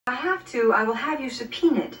I have to, I will have you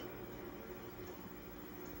subpoenaed.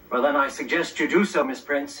 Well, then I suggest you do so, Miss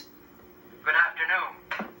Prince. Good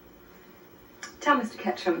afternoon. Tell Mr.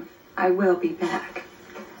 Ketchum I will be back.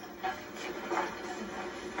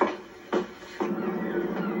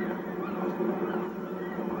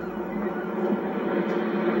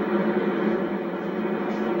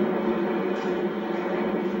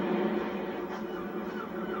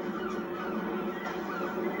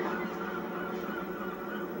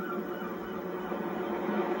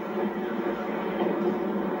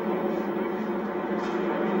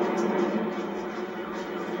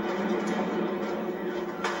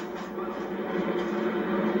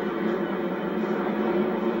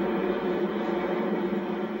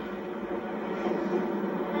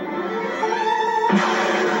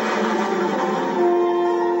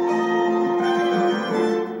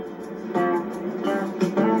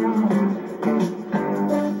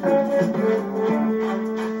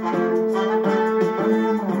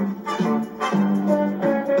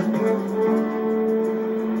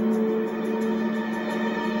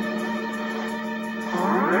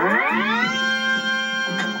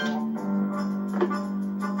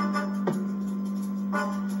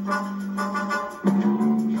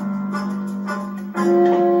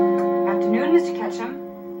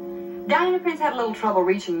 Trouble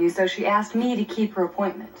reaching you, so she asked me to keep her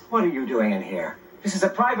appointment. What are you doing in here? This is a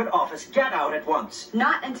private office. Get out at once.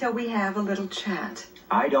 Not until we have a little chat.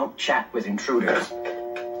 I don't chat with intruders.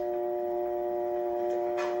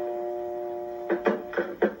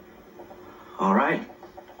 All right.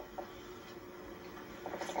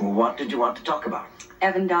 What did you want to talk about?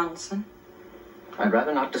 Evan Donaldson. I'd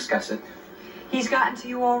rather not discuss it. He's gotten to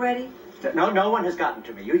you already? No one has gotten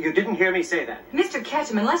to me. You didn't hear me say that. Mr.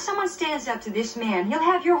 Ketchum, unless someone stands up to this man, he'll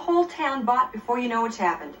have your whole town bought before you know what's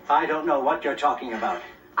happened. I don't know what you're talking about.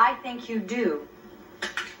 I think you do.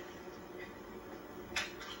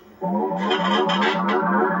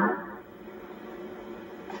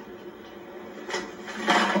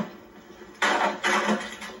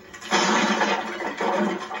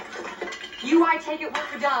 You, I take it, work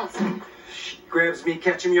for Donaldson. She grabs me,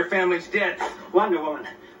 Ketchum. Your family's dead. Wonder Woman,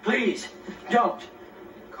 please, don't.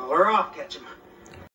 Call her off, Ketchum.